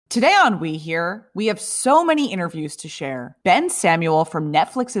Today on We Hear, we have so many interviews to share. Ben Samuel from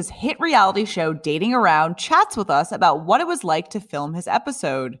Netflix's hit reality show Dating Around chats with us about what it was like to film his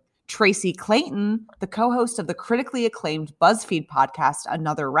episode. Tracy Clayton, the co-host of the critically acclaimed BuzzFeed podcast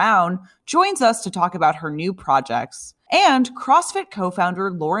Another Round, joins us to talk about her new projects. And CrossFit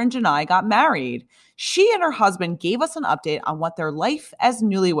co-founder Lauren Janai got married. She and her husband gave us an update on what their life as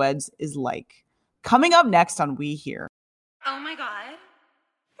newlyweds is like. Coming up next on We Hear. Oh my God.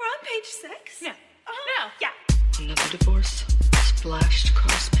 We're on page 6? No. No. Yeah. Another divorce splashed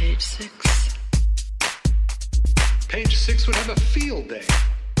across page 6. Page 6 would have a field day.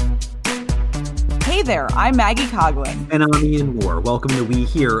 Hey there, I'm Maggie Coughlin. And I'm Ian Moore. Welcome to We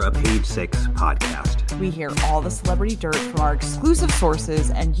Hear, a Page 6 podcast. We hear all the celebrity dirt from our exclusive sources,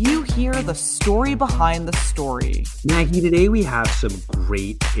 and you hear the story behind the story. Maggie, today we have some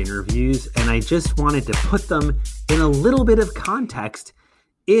great interviews, and I just wanted to put them in a little bit of context.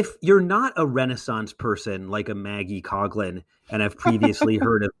 If you're not a Renaissance person like a Maggie Coughlin, and have previously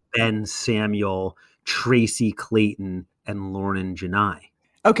heard of Ben Samuel, Tracy Clayton, and Lauren Janai.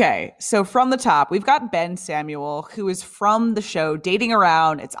 Okay, so from the top, we've got Ben Samuel, who is from the show Dating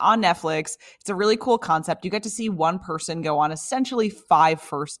Around. It's on Netflix. It's a really cool concept. You get to see one person go on essentially 5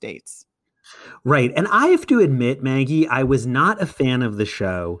 first dates. Right. And I have to admit, Maggie, I was not a fan of the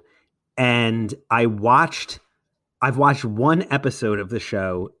show. And I've watched one episode of the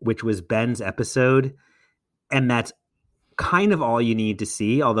show, which was Ben's episode. And that's kind of all you need to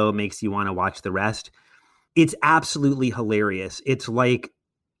see, although it makes you want to watch the rest. It's absolutely hilarious. It's like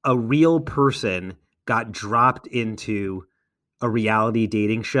a real person got dropped into a reality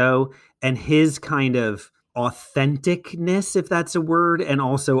dating show, and his kind of authenticness, if that's a word, and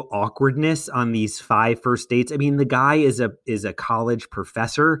also awkwardness on these 5 first dates. I mean, the guy is a college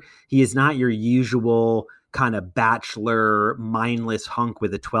professor. He is not your usual kind of bachelor, mindless hunk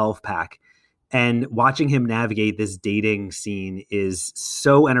with a 12-pack. And watching him navigate this dating scene is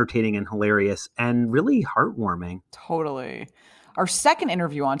so entertaining and hilarious and really heartwarming. Totally. Our second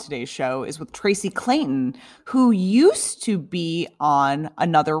interview on today's show is with Tracy Clayton, who used to be on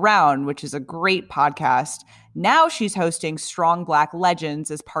Another Round, which is a great podcast. Now she's hosting Strong Black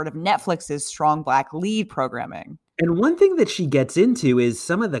Legends as part of Netflix's Strong Black Lead programming. And one thing that she gets into is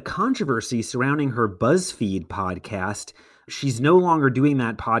some of the controversy surrounding her BuzzFeed podcast. She's no longer doing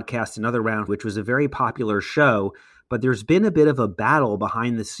that podcast Another Round, which was a very popular show, but there's been a bit of a battle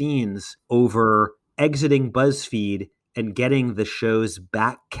behind the scenes over exiting BuzzFeed and getting the show's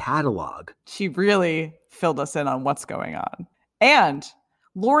back catalog. She really filled us in on what's going on. And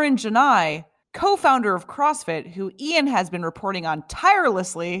Lauren Janai, co-founder of CrossFit, who Ian has been reporting on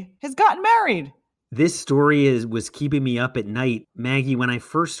tirelessly, has gotten married. This story was keeping me up at night. Maggie, when I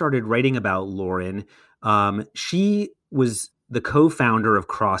first started writing about Lauren, she was the co-founder of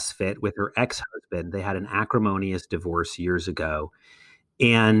CrossFit with her ex-husband. They had an acrimonious divorce years ago.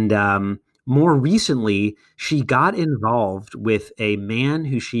 And more recently, she got involved with a man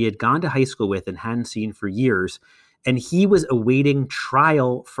who she had gone to high school with and hadn't seen for years. And he was awaiting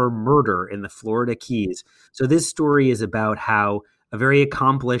trial for murder in the Florida Keys. So this story is about how a very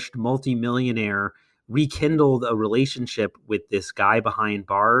accomplished multimillionaire rekindled a relationship with this guy behind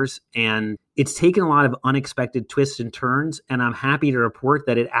bars. And it's taken a lot of unexpected twists and turns. And I'm happy to report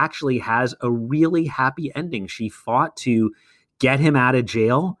that it actually has a really happy ending. She fought to get him out of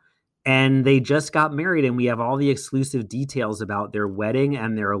jail, and they just got married. And we have all the exclusive details about their wedding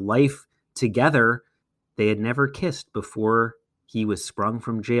and their life together. They had never kissed before he was sprung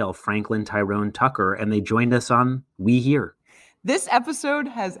from jail, Franklin Tyrone Tucker, and they joined us on We Hear. This episode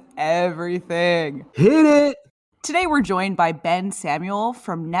has everything. Hit it! Today we're joined by Ben Samuel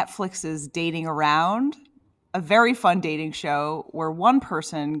from Netflix's Dating Around, a very fun dating show where one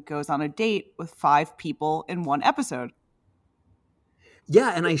person goes on a date with 5 people in one episode.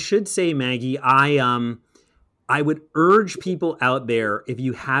 Yeah, and I should say, Maggie, I would urge people out there, if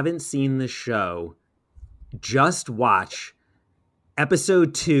you haven't seen the show, just watch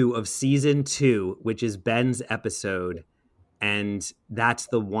episode 2 of season 2, which is Ben's episode. And that's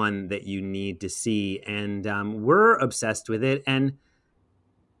the one that you need to see. And we're obsessed with it. And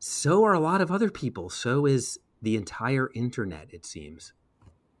so are a lot of other people. So is the entire internet, it seems.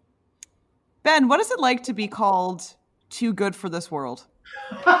 Ben, what is it like to be called too good for this world?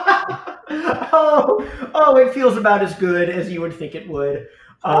 It feels about as good as you would think it would.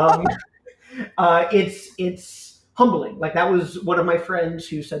 It's humbling. Like, that was one of my friends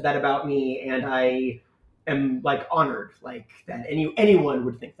who said that about me, and I am like honored, like that anyone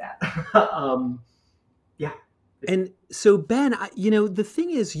would think that. Yeah. And so, Ben, the thing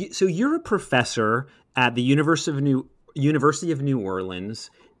is, so you're a professor at the University of New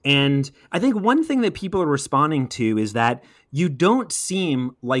Orleans, And I think one thing that people are responding to is that you don't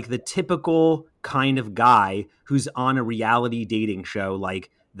seem like the typical kind of guy who's on a reality dating show like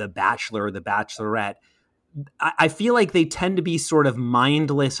The Bachelor or The Bachelorette. I feel like they tend to be sort of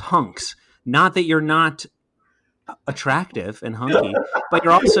mindless hunks. Not that you're not attractive and hunky, but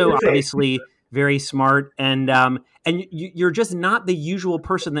you're also obviously very smart, and you're just not the usual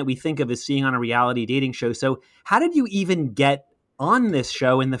person that we think of as seeing on a reality dating show. So how did you even get on this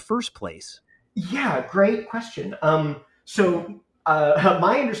show in the first place? Yeah, great question. So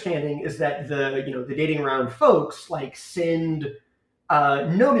my understanding is that the Dating Around folks like send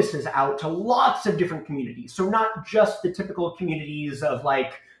notices out to lots of different communities. So not just the typical communities of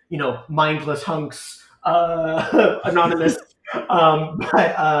like, mindless hunks, anonymous,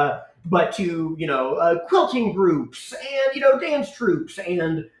 but to, quilting groups and, dance troops.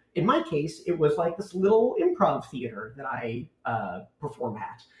 And in my case, it was like this little improv theater that I perform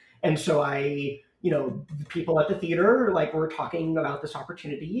at. And so the people at the theater, like, were talking about this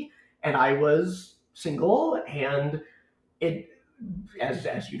opportunity, and I was single, and it,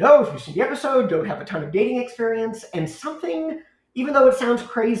 as you know, if you've seen the episode, don't have a ton of dating experience, and something, even though it sounds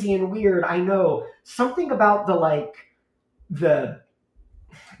crazy and weird, I know something about the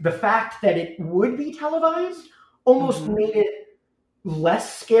fact that it would be televised almost made it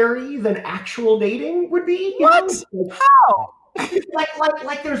less scary than actual dating would be. What? How?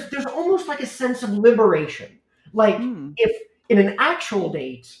 like there's almost like a sense of liberation. Like if in an actual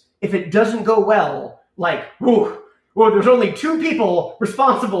date, if it doesn't go well, like, well, there's only two people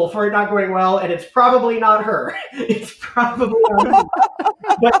responsible for it not going well, and it's probably not her. It's probably not her.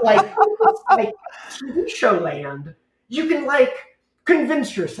 But like TV show land, you can like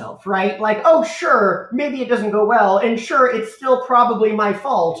convince yourself, right? Like, oh, sure, maybe it doesn't go well, and sure, it's still probably my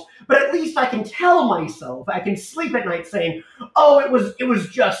fault, but at least I can tell myself, I can sleep at night saying, oh, it was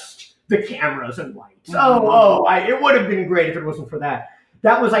just the cameras and lights. It would have been great if it wasn't for that.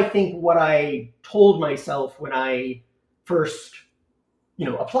 That was, I think, what I told myself when I first,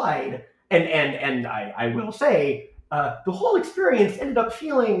 applied. And I will say, the whole experience ended up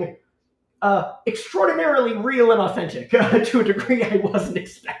feeling extraordinarily real and authentic to a degree I wasn't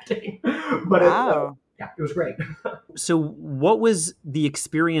expecting. But wow. It was great. So what was the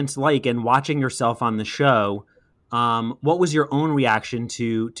experience like, and watching yourself on the show? What was your own reaction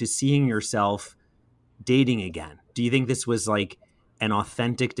to seeing yourself dating again? Do you think this was like an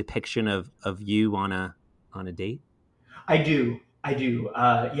authentic depiction of you on a date? I do.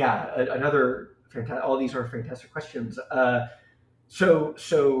 Another fantastic. All these are fantastic questions. So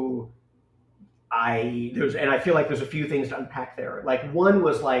I feel like there's a few things to unpack there. Like, one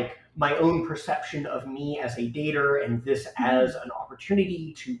was like my own perception of me as a dater, and this as an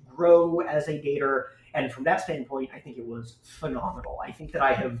opportunity to grow as a dater. And from that standpoint, I think it was phenomenal. I think that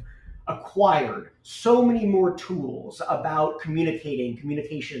I have acquired so many more tools about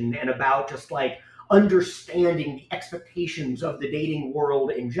communication, and about just like understanding the expectations of the dating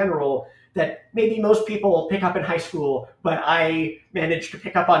world in general that maybe most people pick up in high school, but I managed to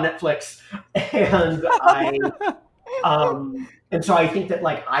pick up on Netflix. And so I think that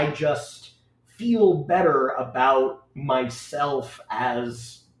like I just feel better about myself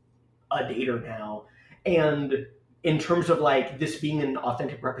as a dater now. And in terms of like this being an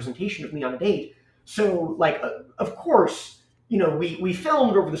authentic representation of me on a date. So like, of course, we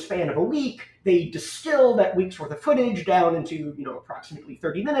filmed over the span of a week. They distill that week's worth of footage down into, approximately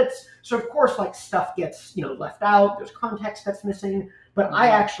 30 minutes. So of course, like, stuff gets, left out. There's context that's missing. But I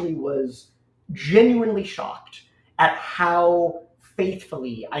actually was genuinely shocked at how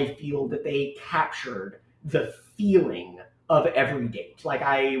faithfully I feel that they captured the feeling of every date. Like,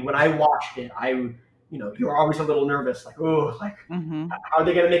 when I watched it, you're always a little nervous, like, oh, like, how are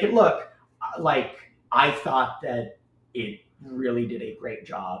they going to make it look? Like, I thought that it really did a great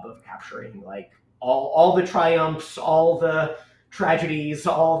job of capturing like all the triumphs, all the tragedies,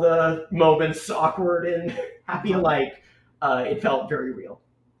 all the moments, awkward and happy alike. It felt very real.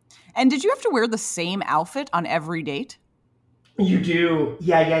 And did you have to wear the same outfit on every date? You do.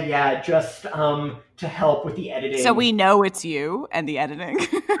 Yeah. Just to help with the editing. So we know it's you and the editing.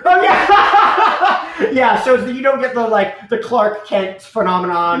 Oh, yeah. Yeah, so you don't get the Clark Kent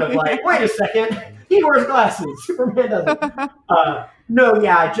phenomenon of like, wait a second, he wears glasses, Superman doesn't. No,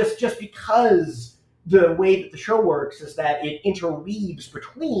 yeah, just because the way that the show works is that it interweaves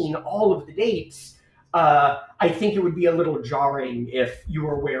between all of the dates. I think it would be a little jarring if you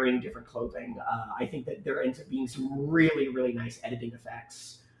were wearing different clothing. I think that there ends up being some really, really nice editing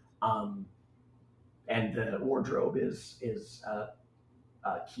effects. And the wardrobe is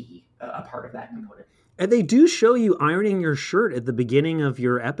key, a part of that component. And they do show you ironing your shirt at the beginning of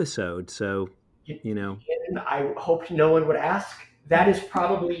your episode. So, you know. And I hoped no one would ask. That is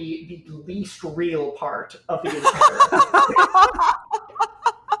probably the least real part of the entire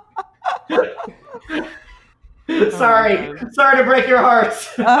Sorry to break your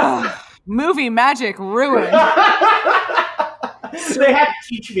hearts. Movie magic ruined. They had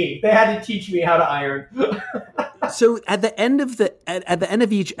to teach me how to iron. So at the end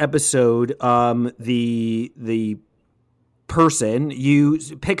of each episode, the person, you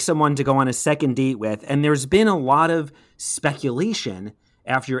pick someone to go on a second date with, and there's been a lot of speculation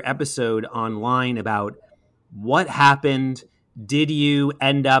after your episode online about what happened. Did you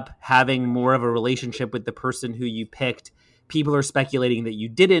end up having more of a relationship with the person who you picked? People are speculating that you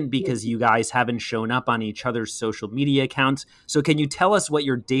didn't because you guys haven't shown up on each other's social media accounts. So can you tell us what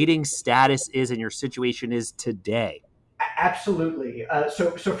your dating status is and your situation is today? Absolutely.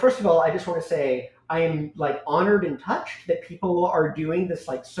 So first of all, I just want to say I am like honored and touched that people are doing this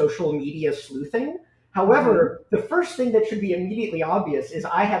like social media sleuthing. However, the first thing that should be immediately obvious is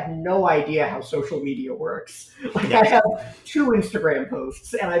I have no idea how social media works. Like I have 2 Instagram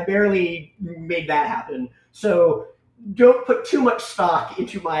posts and I barely made that happen. So don't put too much stock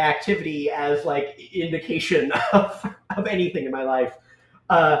into my activity as like indication of anything in my life.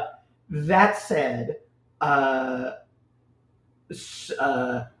 That said, I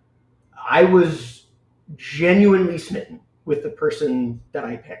was genuinely smitten with the person that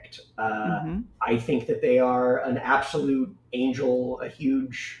I picked. I think that they are an absolute angel, a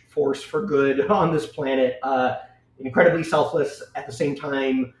huge force for good on this planet, incredibly selfless at the same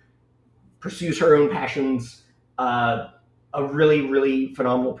time, pursues her own passions, a really, really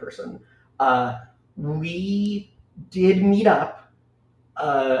phenomenal person. We did meet up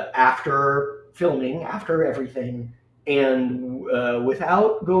after filming, after everything, and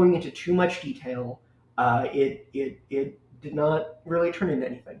without going into too much detail, it did not really turn into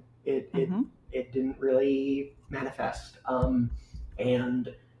anything. It didn't really manifest. But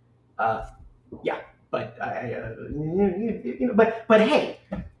hey,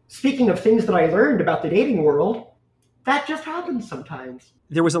 speaking of things that I learned about the dating world, that just happens sometimes.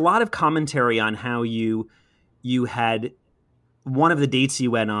 There was a lot of commentary on how you had one of the dates you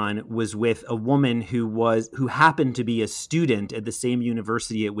went on was with a woman who happened to be a student at the same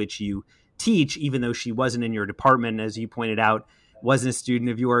university at which you teach, even though she wasn't in your department, as you pointed out, wasn't a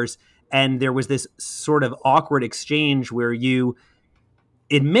student of yours. And there was this sort of awkward exchange where you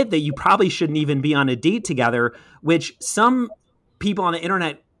admit that you probably shouldn't even be on a date together, which some people on the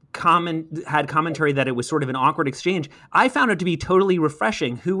internet had commentary that it was sort of an awkward exchange. I found it to be totally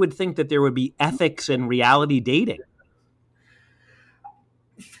refreshing. Who would think that there would be ethics in reality dating?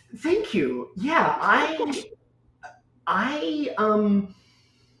 Thank you. Yeah, I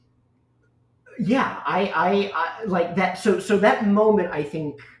like that. So that moment, I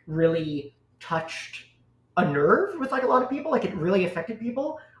think, really touched a nerve with like a lot of people. Like it really affected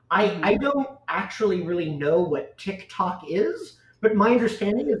people. I don't actually really know what TikTok is, but my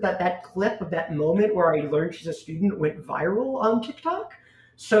understanding is that clip of that moment where I learned she's a student went viral on TikTok.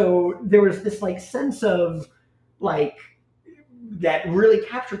 So there was this like sense of like that really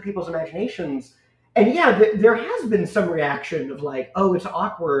captured people's imaginations. And yeah, there has been some reaction of like, oh, it's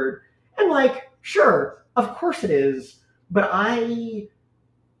awkward. And like, sure, of course it is. But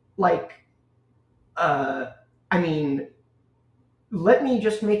let me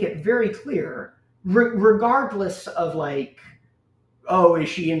just make it very clear, regardless of like, oh, is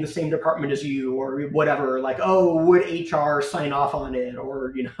she in the same department as you or whatever, like, oh, would HR sign off on it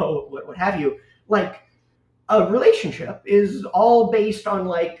or, you know, what have you, like a relationship is all based on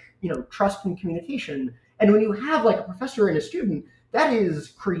like, you know, trust and communication. And when you have like a professor and a student, that is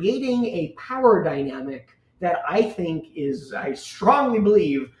creating a power dynamic that I strongly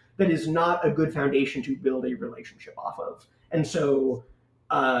believe that is not a good foundation to build a relationship off of. And so,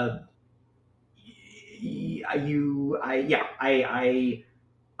 I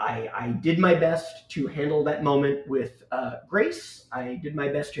did my best to handle that moment with grace. I did my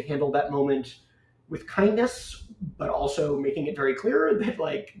best to handle that moment with kindness, but also making it very clear that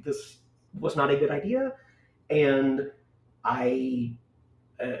like this was not a good idea. And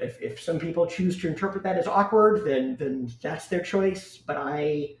if some people choose to interpret that as awkward, then that's their choice. But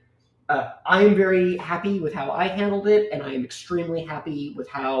I am very happy with how I handled it, and I am extremely happy with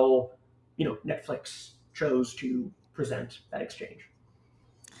how, you know, Netflix chose to present that exchange.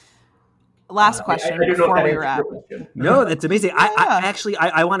 Last question before we wrap. No, that's amazing.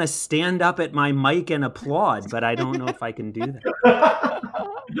 I want to stand up at my mic and applaud, but I don't know if I can do that.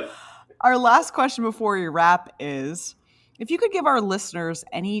 Our last question before we wrap is If you could give our listeners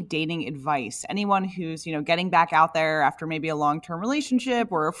any dating advice, anyone who's, getting back out there after maybe a long-term relationship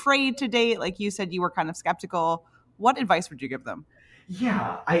or afraid to date, like you said, you were kind of skeptical, what advice would you give them?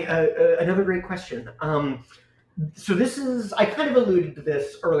 Yeah, another great question. So I kind of alluded to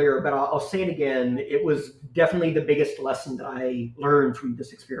this earlier, but I'll say it again. It was definitely the biggest lesson that I learned from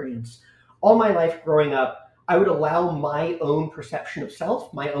this experience. All my life growing up, I would allow my own perception of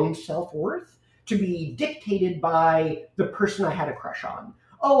self, my own self-worth, to be dictated by the person I had a crush on.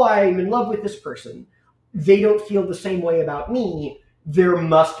 Oh, I'm in love with this person. They don't feel the same way about me. There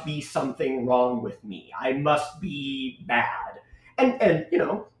must be something wrong with me. I must be bad. And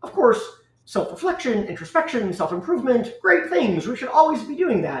of course, self-reflection, introspection, self-improvement, great things. We should always be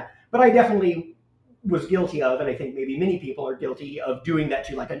doing that. But I definitely was guilty of, and I think maybe many people are guilty of doing that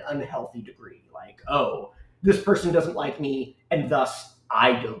to like an unhealthy degree. Like, oh, this person doesn't like me, and thus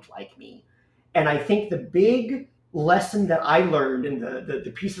I don't like me. And I think the big lesson that I learned, and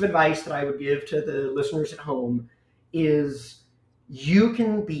the piece of advice that I would give to the listeners at home, is you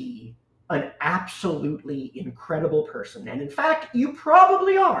can be an absolutely incredible person. And in fact, you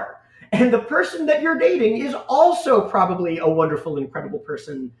probably are. And the person that you're dating is also probably a wonderful, incredible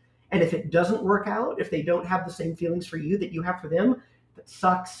person. And if it doesn't work out, if they don't have the same feelings for you that you have for them, that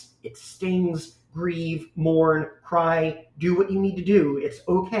sucks, it stings, grieve, mourn, cry, do what you need to do. It's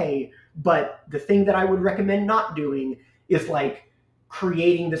okay. But the thing that I would recommend not doing is like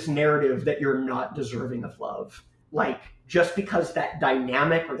creating this narrative that you're not deserving of love. Like, just because that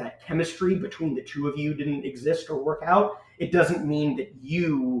dynamic or that chemistry between the two of you didn't exist or work out, it doesn't mean that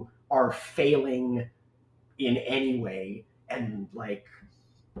you are failing in any way. And like,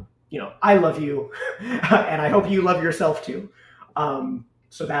 I love you and I hope you love yourself too.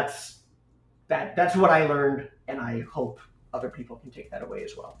 So that's what I learned, and I hope other people can take that away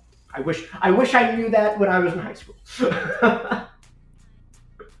as well. I wish I knew that when I was in high school.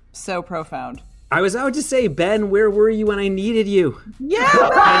 So profound. I was out to say, Ben, where were you when I needed you? Yeah,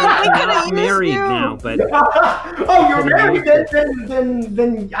 I'm not married now, but oh, you're married?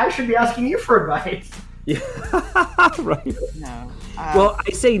 Then I should be asking you for advice. Yeah, right. No. Well,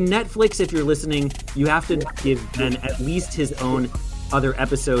 I say Netflix, if you're listening, you have to give Ben at least his own other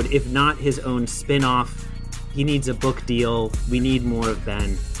episode, if not his own spin-off. He needs a book deal. We need more of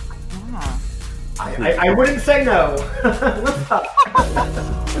Ben. Yeah. I wouldn't say no. Let's talk.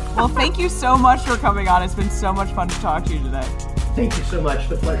 Well, thank you so much for coming on. It's been so much fun to talk to you today. Thank you so much.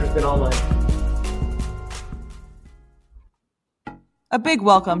 The pleasure's been all mine. A big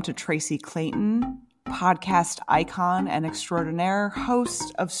welcome to Tracy Clayton, podcast icon and extraordinaire,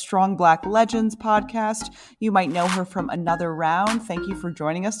 host of Strong Black Legends podcast. You might know her from Another Round. Thank you for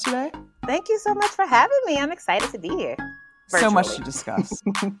joining us today. Thank you so much for having me. I'm excited to be here. So much to discuss.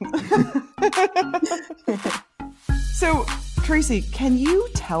 So, Tracy, can you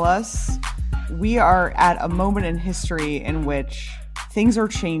tell us, we are at a moment in history in which things are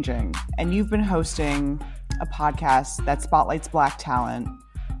changing, and you've been hosting a podcast that spotlights Black talent.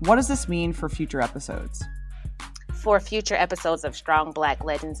 What does this mean for future episodes? For future episodes of Strong Black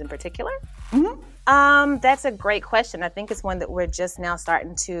Legends in particular? Mm-hmm. That's a great question. I think it's one that we're just now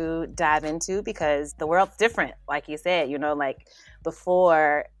starting to dive into because the world's different. Like you said, like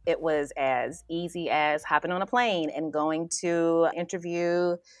before it was as easy as hopping on a plane and going to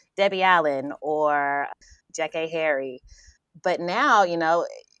interview Debbie Allen or Jack A. Harry. But now,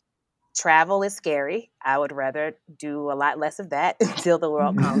 travel is scary. I would rather do a lot less of that until the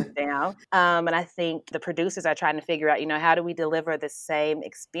world calms down. And I think the producers are trying to figure out, how do we deliver the same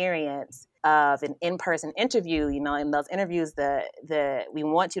experience of an in-person interview? In those interviews, we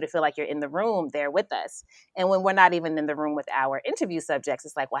want you to feel like you're in the room there with us. And when we're not even in the room with our interview subjects,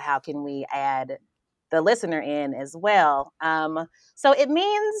 it's like, well, how can we add the listener in as well? So it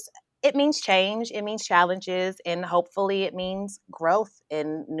means change, it means challenges, and hopefully it means growth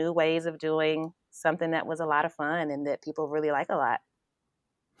in new ways of doing something that was a lot of fun and that people really like a lot.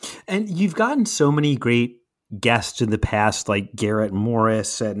 And you've gotten so many great guests in the past, like Garrett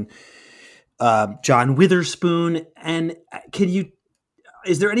Morris and John Witherspoon. And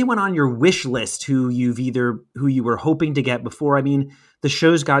is there anyone on your wish list who you were hoping to get before? I mean, the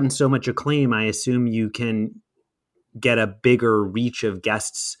show's gotten so much acclaim. I assume you can get a bigger reach of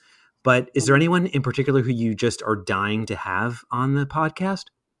guests. But is there anyone in particular who you just are dying to have on the podcast?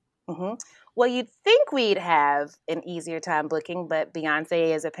 Mm-hmm. Well, you'd think we'd have an easier time booking, but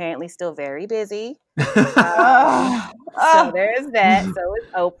Beyonce is apparently still very busy. So there's that. So is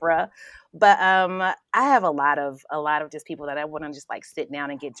Oprah. But I have a lot of just people that I want to just like sit down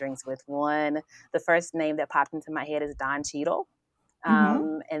and get drinks with. The first name that popped into my head is Don Cheadle.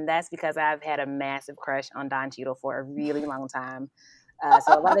 And that's because I've had a massive crush on Don Cheadle for a really long time.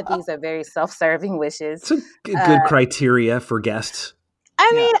 So a lot of these are very self-serving wishes. It's a good criteria for guests.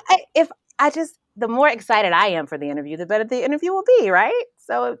 I mean, the more excited I am for the interview, the better the interview will be, right?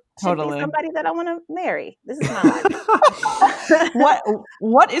 So it should be somebody that I want to marry. This is my life.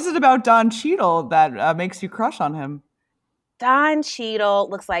 What is it about Don Cheadle that makes you crush on him? Don Cheadle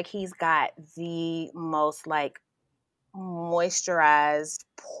looks like he's got the most like moisturized,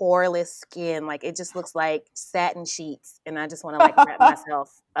 poreless skin. Like it just looks like satin sheets, and I just want to like wrap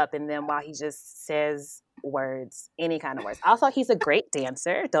myself up in them while he just says words, any kind of words. Also, he's a great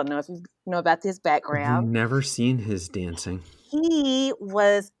dancer. Don't know if you know about his background. I've never seen his dancing. He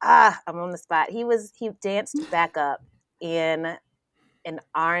was I'm on the spot. He danced back up in an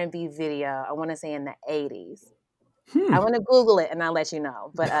R&B video. I want to say in the 80s. I want to Google it and I'll let you know.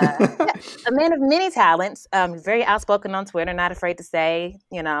 But a man of many talents, very outspoken on Twitter, not afraid to say,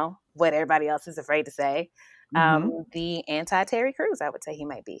 what everybody else is afraid to say. The anti-Terry Crews, I would say he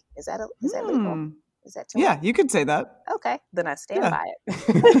might be. Is that legal? Is that too much? Yeah, you could say that. Okay, then I stand by it.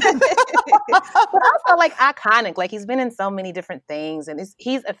 But also like iconic. Like he's been in so many different things, and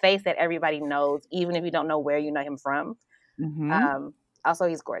he's a face that everybody knows, even if you don't know where you know him from. Also,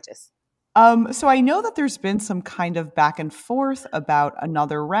 he's gorgeous. So I know that there's been some kind of back and forth about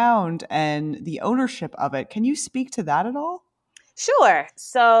another round and the ownership of it. Can you speak to that at all? Sure.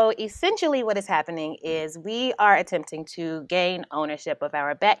 So essentially what is happening is we are attempting to gain ownership of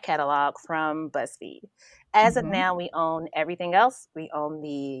our back catalog from BuzzFeed. As of now, we own everything else. We own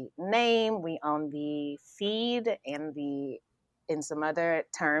the name, we own the feed, and in some other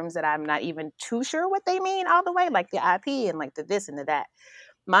terms that I'm not even too sure what they mean all the way, like the IP and like the this and the that.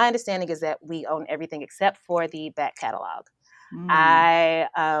 My understanding is that we own everything except for the back catalog. I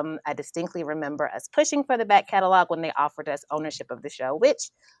distinctly remember us pushing for the back catalog when they offered us ownership of the show,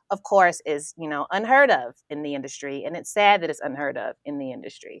 which of course is, unheard of in the industry. And it's sad that it's unheard of in the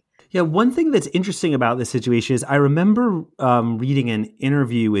industry. Yeah. One thing that's interesting about this situation is I remember reading an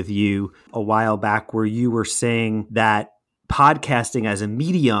interview with you a while back where you were saying that podcasting as a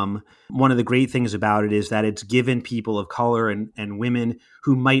medium, one of the great things about it is that it's given people of color and women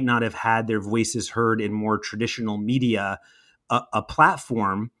who might not have had their voices heard in more traditional media a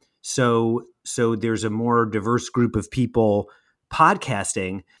platform. So there's a more diverse group of people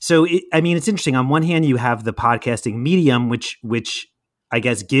podcasting. So it's interesting. On one hand, you have the podcasting medium, which I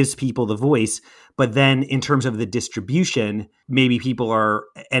guess gives people the voice. But then in terms of the distribution, maybe people are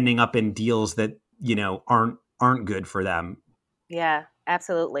ending up in deals that, aren't good for them. Yeah,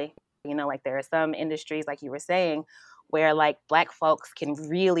 absolutely. Like there are some industries, like you were saying, where like Black folks can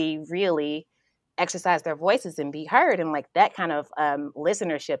really, really exercise their voices and be heard. And like that kind of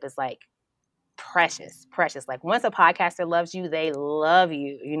listenership is like precious. Like once a podcaster loves you, they love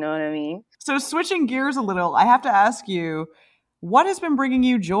you. You know what I mean? So switching gears a little, I have to ask you, what has been bringing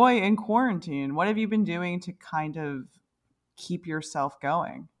you joy in quarantine? What have you been doing to kind of keep yourself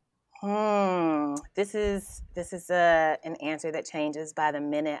going? This is an answer that changes by the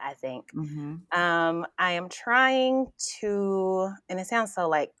minute, I think. I am trying to, and it sounds so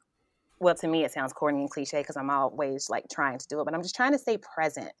like, well, to me, it sounds corny and cliche because I'm always like trying to do it, but I'm just trying to stay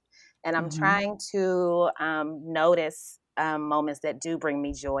present. And I'm trying to notice moments that do bring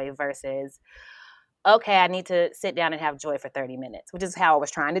me joy versus, okay, I need to sit down and have joy for 30 minutes, which is how I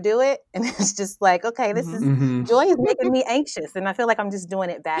was trying to do it. And it's just like, okay, this is joy is making me anxious. And I feel like I'm just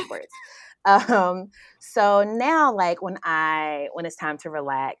doing it backwards. So now like when it's time to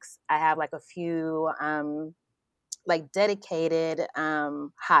relax, I have like a few like dedicated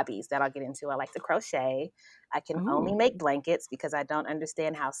hobbies that I'll get into. I like to crochet. I can only make blankets because I don't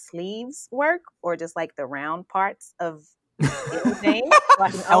understand how sleeves work or just like the round parts of anything.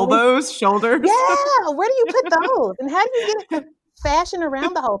 So elbows, shoulders. Yeah, where do you put those? And how do you get it to fashion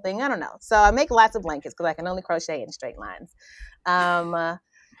around the whole thing? I don't know. So I make lots of blankets because I can only crochet in straight lines.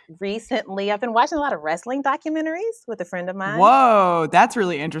 Recently, I've been watching a lot of wrestling documentaries with a friend of mine. Whoa, that's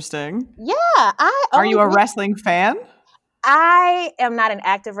really interesting. Yeah. Are you a wrestling fan? I am not an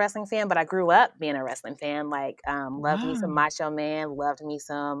active wrestling fan, but I grew up being a wrestling fan. Like, loved me some Macho Man, loved me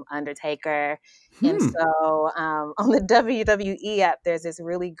some Undertaker. And so on the WWE app, there's this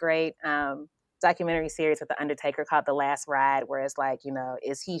really great documentary series with the Undertaker called The Last Ride, where it's like,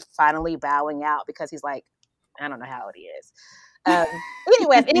 is he finally bowing out because he's like, I don't know how old he is.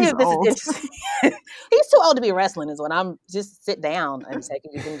 Anyway, if any of this is interesting, he's too old to be wrestling is what I'm just sit down, Undertaker.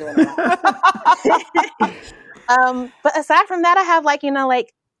 You've been doing it. But aside from that, I have like,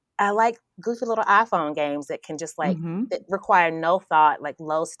 I like goofy little iPhone games that can just like that require no thought, like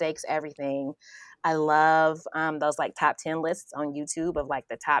low stakes everything. I love those like top 10 lists on YouTube of like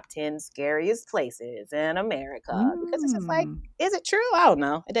the top 10 scariest places in America, because it's just like, is it true? I don't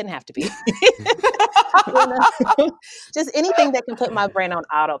know. It doesn't have to be. Just anything that can put my brain on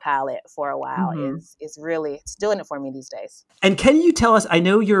autopilot for a while is really, it's doing it for me these days. And can you tell us, I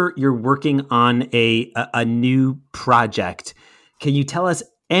know you're working on a new project. Can you tell us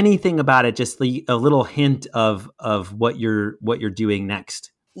anything about it? Just a little hint of what you're doing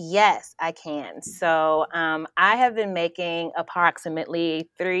next. Yes, I can. So I have been making approximately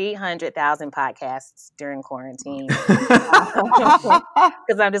 300,000 podcasts during quarantine. Because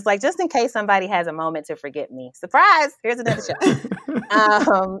I'm just like, just in case somebody has a moment to forget me. Surprise! Here's another show.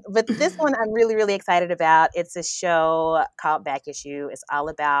 But this one I'm really, really excited about. It's a show called Back Issue. It's all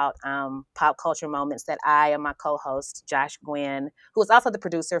about pop culture moments that I and my co-host, Josh Gwynn, who is also the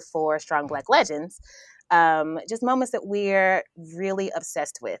producer for Strong Black Legends, just moments that we're really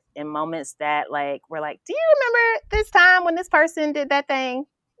obsessed with, and moments that like we're like, do you remember this time when this person did that thing?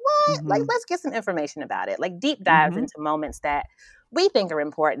 What? Like, let's get some information about it. Like deep dives into moments that we think are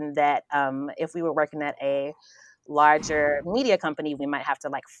important, that if we were working at a larger media company, we might have to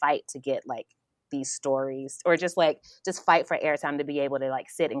like fight to get like these stories, or just fight for airtime to be able to like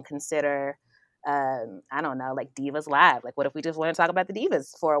sit and consider I don't know, like Divas Live. Like, what if we just want to talk about the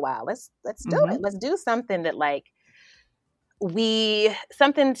Divas for a while? Let's do it. Let's do something that like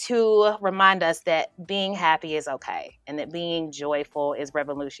something to remind us that being happy is okay, and that being joyful is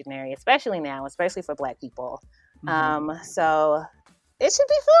revolutionary, especially now, especially for Black people. So it should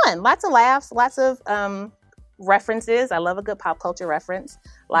be fun. Lots of laughs, lots of references. I love a good pop culture reference.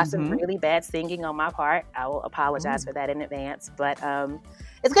 Lots of really bad singing on my part. I will apologize for that in advance, but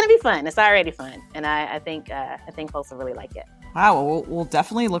it's going to be fun. It's already fun, and I think folks will really like it. Wow, well, we'll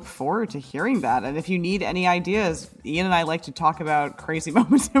definitely look forward to hearing that. And if you need any ideas, Ian and I like to talk about crazy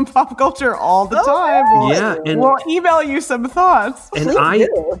moments in pop culture all the time. We'll email you some thoughts. And I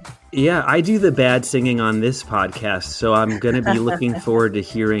do the bad singing on this podcast, so I'm going to be looking forward to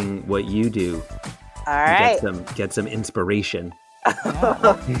hearing what you do. All right. Get some inspiration.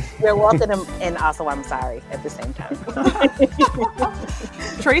 You're welcome, and also I'm sorry at the same time.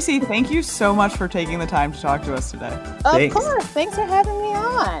 Tracy, thank you so much for taking the time to talk to us today. Of course. Thanks for having me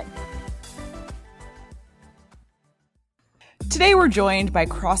on. Today we're joined by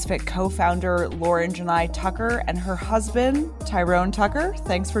CrossFit co-founder Lauren Janai Tucker and her husband, Tyrone Tucker.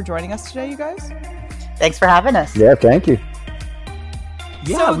 Thanks for joining us today, you guys. Thanks for having us. Yeah, thank you.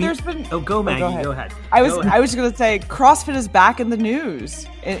 Yeah, so there's been. Go Maggie. Go ahead. I was going to say CrossFit is back in the news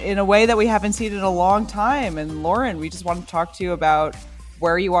in a way that we haven't seen in a long time. And Lauren, we just want to talk to you about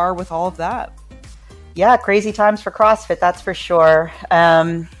where you are with all of that. Yeah, crazy times for CrossFit, that's for sure.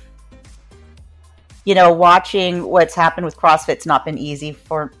 Watching what's happened with CrossFit's not been easy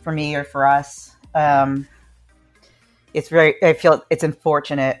for me or for us. I feel it's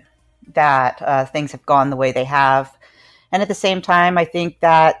unfortunate that things have gone the way they have. And at the same time, I think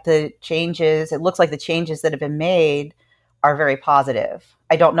that it looks like the changes that have been made are very positive.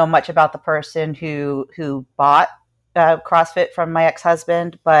 I don't know much about the person who bought CrossFit from my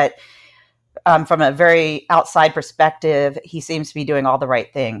ex-husband, but from a very outside perspective, he seems to be doing all the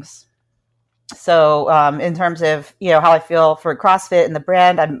right things. So in terms of, how I feel for CrossFit and the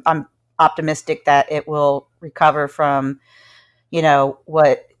brand, I'm optimistic that it will recover from,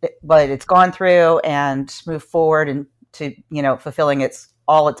 what it's gone through and move forward and to, fulfilling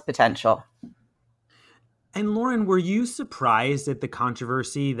all its potential. And Lauren, were you surprised at the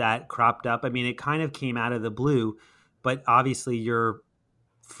controversy that cropped up? I mean, it kind of came out of the blue, but obviously you're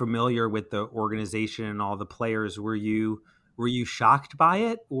familiar with the organization and all the players. Were you shocked by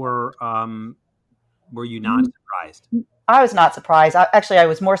it, or were you not surprised? I was not surprised. I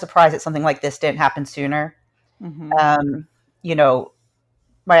was more surprised that something like this didn't happen sooner. My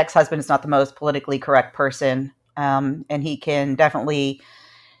ex-husband is not the most politically correct person. And he can definitely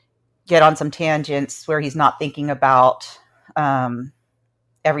get on some tangents where he's not thinking about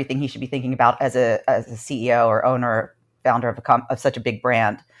everything he should be thinking about as a CEO or owner, founder of such a big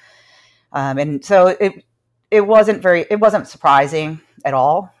brand. And so it wasn't surprising at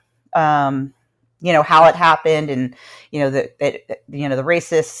all. How it happened, and the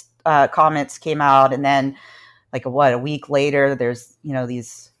racist comments came out, and then a week later, there's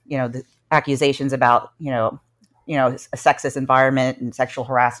the accusations about a sexist environment and sexual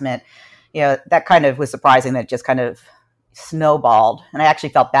harassment. That kind of was surprising, that it just kind of snowballed. And I actually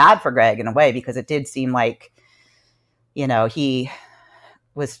felt bad for Greg in a way, because it did seem like, he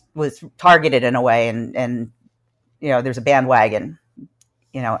was targeted in a way, and there's a bandwagon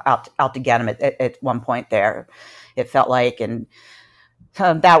out to get him at one point there. It felt like, and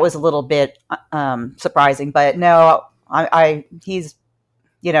that was a little bit surprising. But no, he's,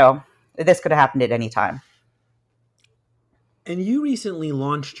 this could have happened at any time. And you recently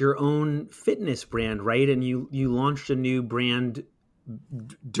launched your own fitness brand, right? And you launched a new brand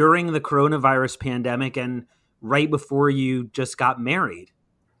during the coronavirus pandemic and right before you just got married.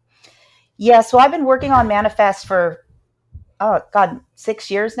 Yeah, so I've been working on Manifest for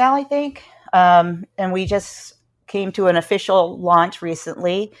 6 years now, I think. And we just came to an official launch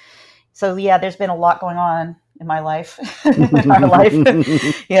recently. So yeah, there's been a lot going on in my life, in our life,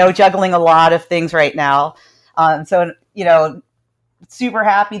 juggling a lot of things right now. So, super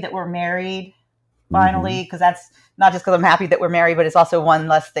happy that we're married finally, because that's not just because I'm happy that we're married, but it's also one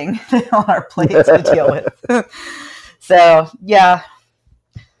less thing on our plate to deal with. So yeah,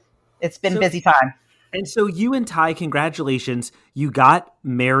 it's been busy time. And so you and Ty, congratulations. You got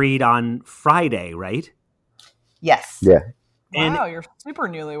married on Friday, right? Yes. Yeah. Wow, you're super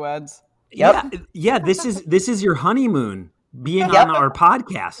newlyweds. Yep. Yeah. This is your honeymoon being on our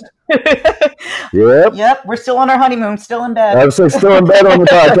podcast. Yep. We're still on our honeymoon, still in bed. I was still in bed on the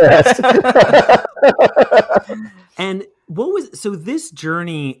podcast. And so this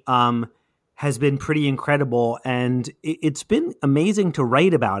journey has been pretty incredible, and it's been amazing to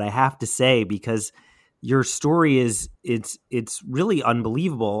write about, I have to say, because your story it's really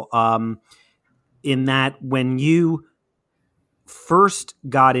unbelievable. In that when you first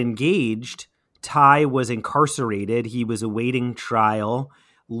got engaged, Ty was incarcerated. He was awaiting trial.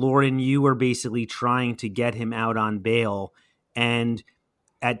 Lauren, you were basically trying to get him out on bail. And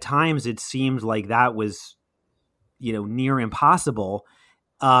at times it seemed like that was, near impossible.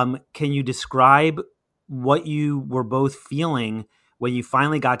 Can you describe what you were both feeling when you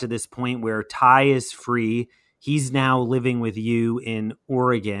finally got to this point where Ty is free? He's now living with you in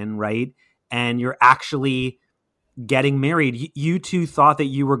Oregon, right? And you're actually getting married. You two thought that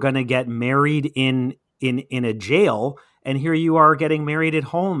you were going to get married in a jail, and here you are getting married at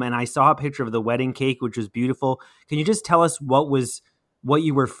home. And I saw a picture of the wedding cake, which was beautiful. Can you just tell us what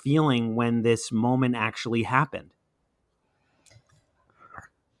you were feeling when this moment actually happened?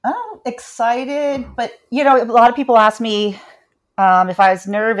 I'm excited, but a lot of people ask me if I was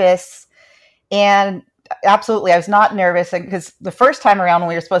nervous, and absolutely, I was not nervous, because the first time around when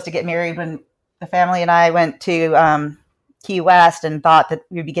we were supposed to get married, when the family and I went to Key West and thought that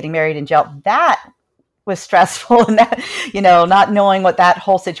we'd be getting married in jail, that was stressful, and that, not knowing what that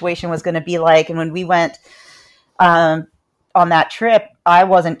whole situation was going to be like. And when we went on that trip, I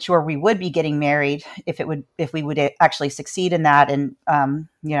wasn't sure we would be getting married, if we would actually succeed in that. And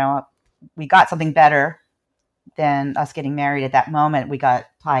we got something better than us getting married at that moment. We got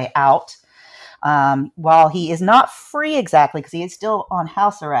Ty out. While he is not free exactly, because he is still on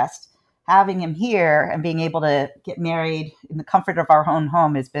house arrest, having him here and being able to get married in the comfort of our own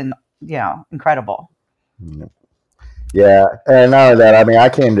home has been, incredible. Yeah. And not only that, I mean, I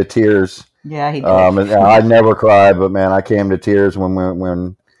came to tears. Yeah, he did. I never cried, but man, I came to tears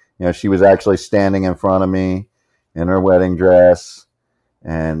when she was actually standing in front of me in her wedding dress.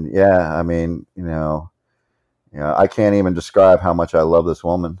 And yeah, I mean, I can't even describe how much I love this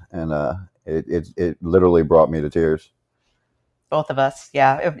woman. And it literally brought me to tears. Both of us.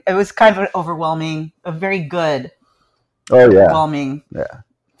 Yeah. It was kind of overwhelming, a very good, overwhelming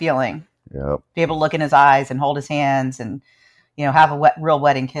feeling. Yeah. Be able to look in his eyes and hold his hands and, have a real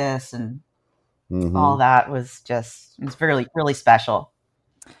wedding kiss, and all that was really, really special.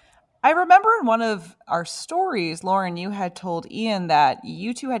 I remember in one of our stories, Lauren, you had told Ian that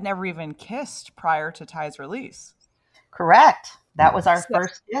you two had never even kissed prior to Ty's release. Correct. That was our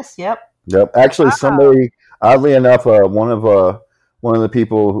first kiss. Yep. Actually, somebody, oddly enough, one of the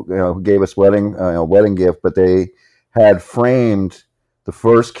people who gave us wedding gift, but they had framed the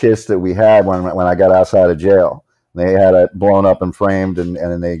first kiss that we had when I got outside of jail. They had it blown up and framed, and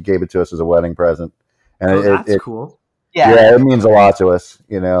then they gave it to us as a wedding present. And that's cool. Yeah, it means a lot to us,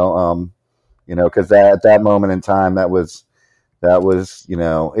 because at that moment in time, that was,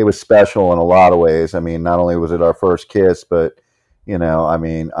 it was special in a lot of ways. I mean, not only was it our first kiss, but,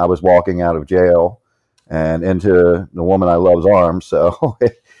 I was walking out of jail and into the woman I love's arms. So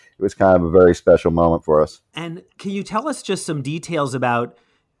it was kind of a very special moment for us. And can you tell us just some details about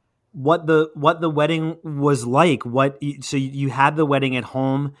what the wedding was like? So you had the wedding at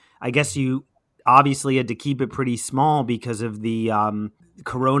home. I guess you obviously had to keep it pretty small because of the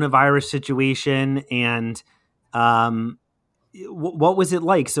coronavirus situation. And what was it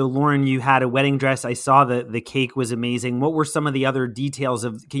like? So Lauren, you had a wedding dress. I saw the cake was amazing. What were some of the other details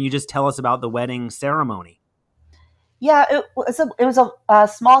can you just tell us about the wedding ceremony? Yeah, it was a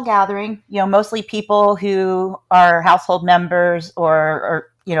small gathering, mostly people who are household members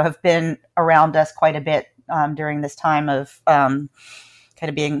or have been around us quite a bit during this time of kind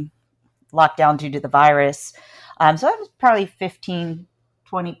of being locked down due to the virus. So it was probably 15,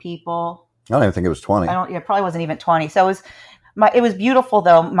 20 people. I don't even think it was 20. It probably wasn't even 20. So it was beautiful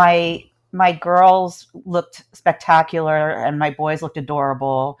though. My girls looked spectacular and my boys looked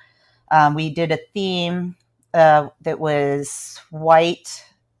adorable. We did a theme that was white,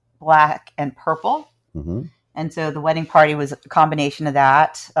 black, and purple. Mm-hmm. And so the wedding party was a combination of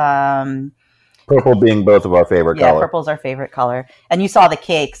that. Purple being both of our favorite color. Yeah, purple's our favorite color. And you saw the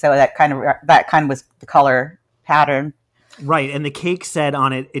cake, so that kind of was the color pattern. Right, and the cake said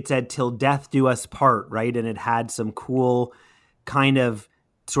on it, it said "Till death do us part," right? And it had some cool kind of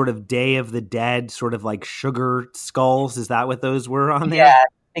sort of Day of the Dead, sort of like sugar skulls. Is that what those were on there? Yeah,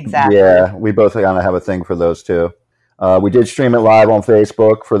 exactly. Yeah, we both kind of have a thing for those too. We did stream it live on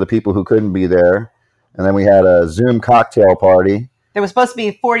Facebook for the people who couldn't be there. And then we had a Zoom cocktail party. There was supposed to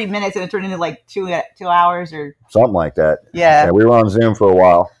be 40 minutes and it turned into like 2 hours or something like that. Yeah. We were on Zoom for a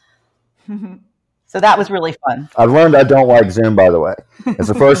while. So that was really fun. I've learned I don't like Zoom, by the way. It's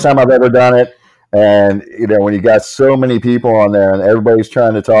the first time I've ever done it. And, when you got so many people on there and everybody's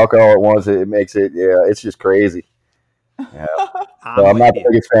trying to talk all at once, it makes it, it's just crazy. Yeah. So I'm not the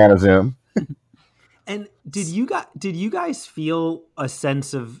biggest fan of Zoom. And did you guys feel a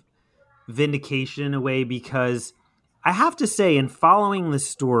sense of vindication in a way? Because I have to say, in following the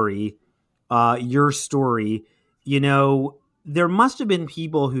story, your story, there must have been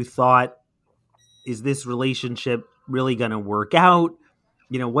people who thought, is this relationship really going to work out?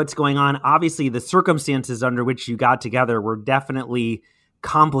 What's going on? Obviously, the circumstances under which you got together were definitely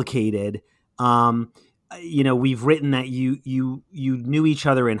complicated. We've written that you knew each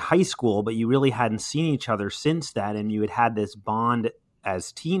other in high school, but you really hadn't seen each other since that, and you had this bond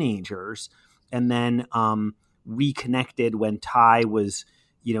as teenagers, and then reconnected when Ty was,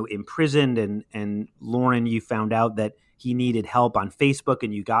 imprisoned, and Lauren, you found out that he needed help on Facebook,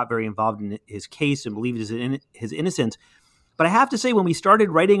 and you got very involved in his case and believed his innocence. But I have to say, when we started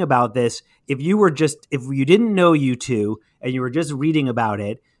writing about this, if you didn't know you two and you were just reading about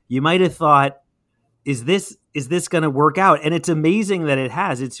it, you might have thought, is this going to work out? And it's amazing that it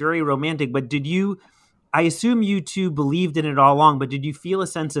has. It's very romantic. But I assume you two believed in it all along, but did you feel a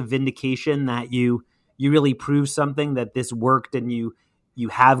sense of vindication that you really proved something, that this worked, and you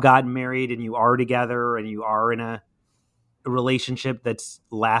have gotten married and you are together and you are in a relationship that's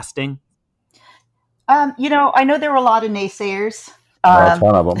lasting? I know there were a lot of naysayers. A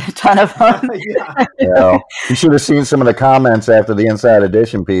ton of them. A ton of them. Yeah. You should have seen some of the comments after the Inside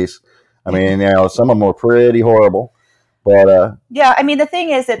Edition piece. I mean, some of them were pretty horrible. But yeah, I mean, the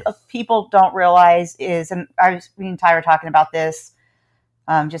thing is that people don't realize is, and me and Ty were talking about this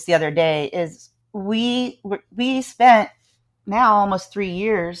just the other day, is we spent now almost 3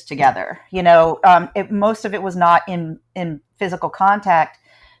 years together. Most of it was not in physical contact,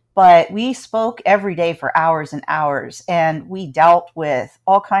 but we spoke every day for hours and hours, and we dealt with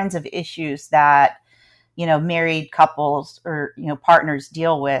all kinds of issues that married couples or partners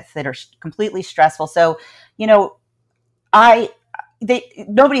deal with that are completely stressful. So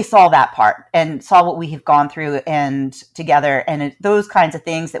nobody saw that part and saw what we have gone through and together, and those kinds of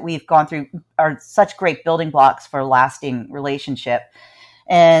things that we've gone through are such great building blocks for a lasting relationship.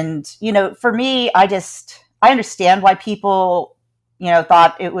 And for me, I understand why people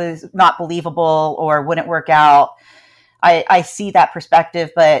thought it was not believable or wouldn't work out. I see that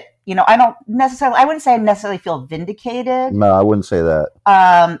perspective, but I wouldn't say I necessarily feel vindicated. No, I wouldn't say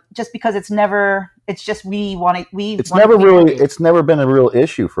that. Just because it's never been a real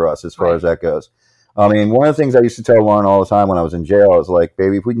issue for us as far as that goes. I mean, one of the things I used to tell Lauren all the time when I was in jail, I was like,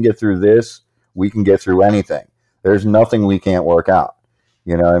 baby, if we can get through this, we can get through anything. There's nothing we can't work out.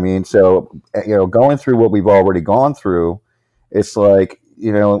 You know what I mean? So, going through what we've already gone through, it's like,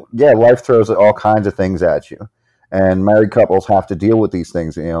 life throws all kinds of things at you. And married couples have to deal with these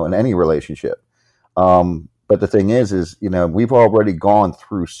things, in any relationship. But the thing is, we've already gone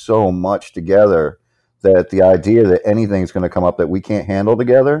through so much together that the idea that anything's going to come up that we can't handle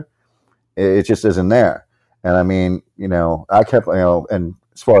together, it just isn't there. And I mean, I kept, and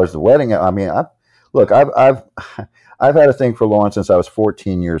as far as the wedding, I mean, I've had a thing for Lauren since I was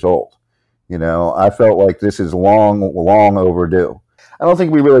 14 years old. I felt like this is long overdue. I don't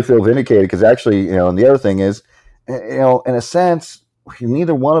think we really feel vindicated because actually, and the other thing is, in a sense,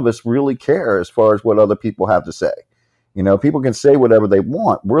 neither one of us really care as far as what other people have to say. People can say whatever they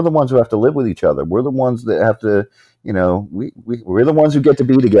want. We're the ones who have to live with each other. We're the ones that have to, we're the ones who get to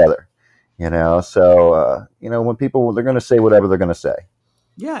be together. So, when people, they're going to say whatever they're going to say.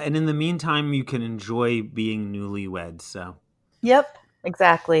 Yeah. And in the meantime, you can enjoy being newlyweds. So. Yep,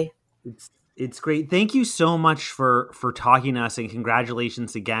 exactly. It's great. Thank you so much for talking to us, and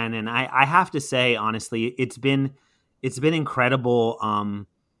congratulations again. And I have to say, honestly, it's been incredible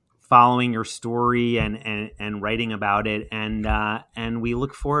following your story and writing about it. And we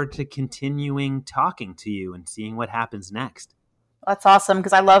look forward to continuing talking to you and seeing what happens next. That's awesome,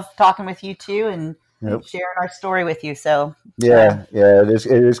 because I love talking with you too and sharing our story with you. So yeah, it is.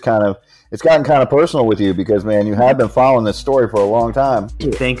 It's gotten kind of personal with you because, man, you have been following this story for a long time.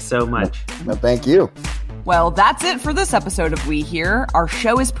 Thanks so much. No, thank you. Well, that's it for this episode of We Hear. Our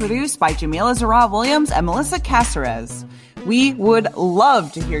show is produced by Jamila Zara-Williams and Melissa Caceres. We would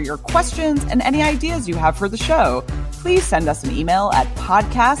love to hear your questions and any ideas you have for the show. Please send us an email at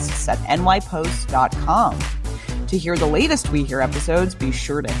podcasts@nypost.com. To hear the latest We Hear episodes, be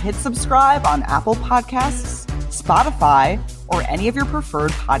sure to hit subscribe on Apple Podcasts, Spotify, or any of your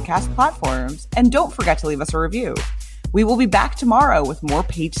preferred podcast platforms. And don't forget to leave us a review. We will be back tomorrow with more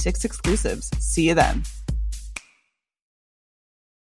Page Six exclusives. See you then.